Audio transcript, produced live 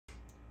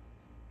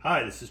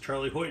Hi, this is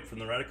Charlie Hoyt from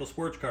the Radical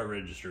Sports Car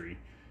Registry.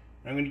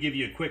 I'm going to give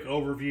you a quick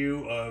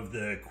overview of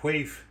the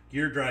Quaife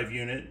gear drive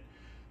unit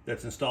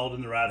that's installed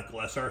in the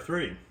Radical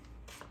SR3.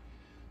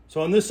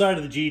 So on this side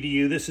of the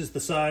GDU, this is the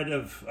side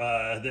of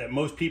that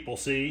most people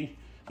see.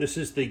 This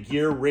is the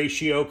gear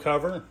ratio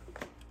cover.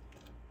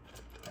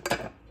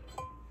 If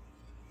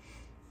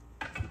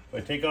I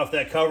take off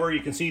that cover,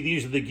 you can see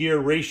these are the gear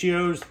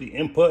ratios. The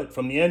input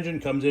from the engine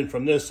comes in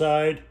from this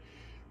side,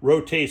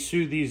 rotates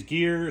through these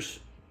gears,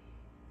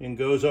 and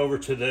goes over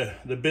to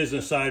the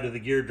business side of the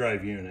gear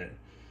drive unit.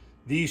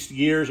 These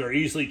gears are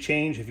easily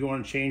changed if you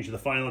want to change the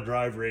final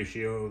drive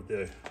ratio of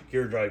the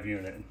gear drive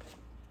unit.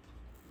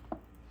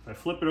 I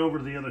flip it over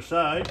to the other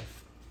side.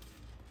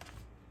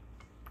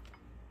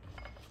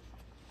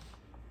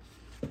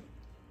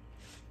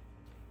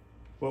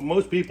 What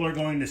most people are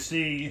going to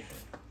see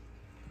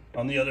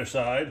on the other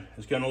side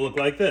is going to look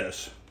like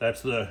this.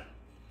 That's the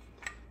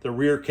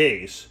rear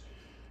case.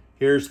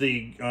 Here's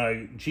the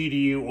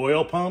GDU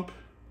oil pump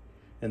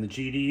and the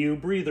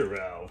GDU breather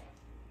valve.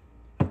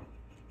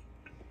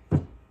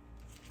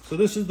 So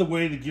this is the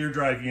way the gear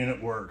drive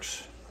unit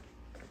works.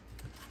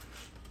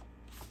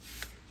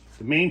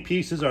 The main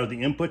pieces are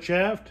the input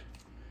shaft,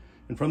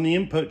 and from the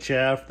input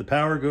shaft, the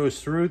power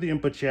goes through the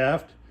input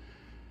shaft,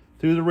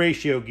 through the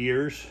ratio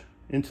gears,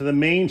 into the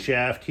main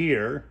shaft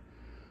here,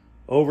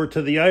 over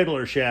to the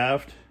idler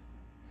shaft,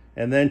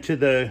 and then to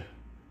the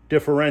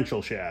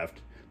differential shaft.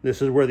 This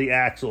is where the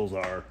axles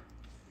are,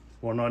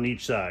 one on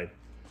each side.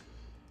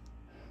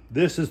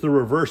 This is the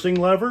reversing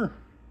lever,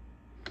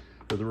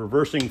 or the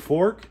reversing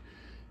fork.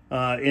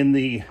 In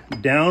the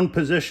down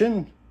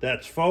position,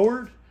 that's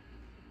forward.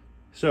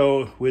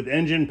 So with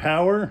engine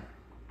power,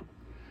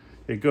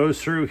 it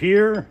goes through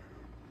here.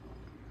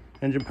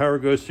 Engine power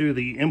goes through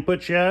the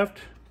input shaft,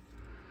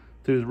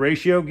 through the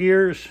ratio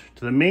gears,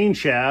 to the main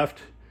shaft,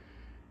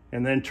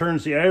 and then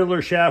turns the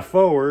idler shaft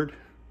forward,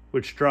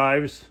 which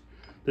drives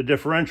the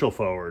differential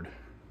forward.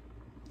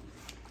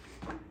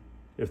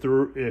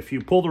 If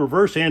you pull the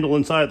reverse handle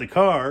inside the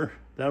car,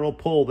 that'll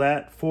pull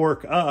that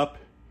fork up,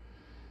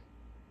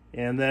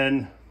 and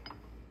then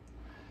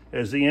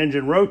as the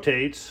engine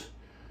rotates,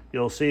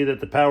 you'll see that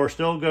the power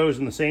still goes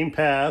in the same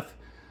path,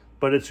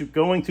 but it's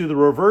going through the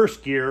reverse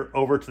gear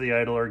over to the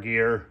idler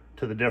gear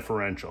to the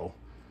differential,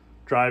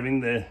 driving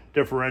the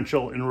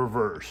differential in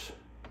reverse.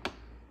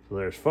 So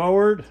there's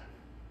forward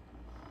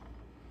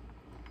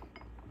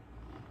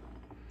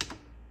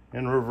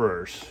and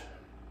reverse.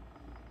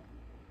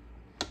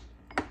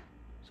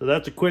 So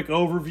that's a quick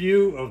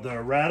overview of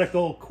the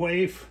Radical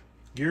Quaife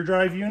gear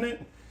drive unit.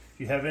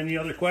 If you have any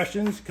other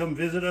questions, come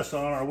visit us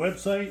on our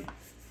website,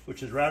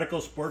 which is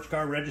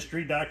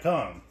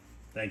radicalsportscarregistry.com.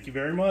 Thank you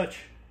very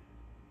much.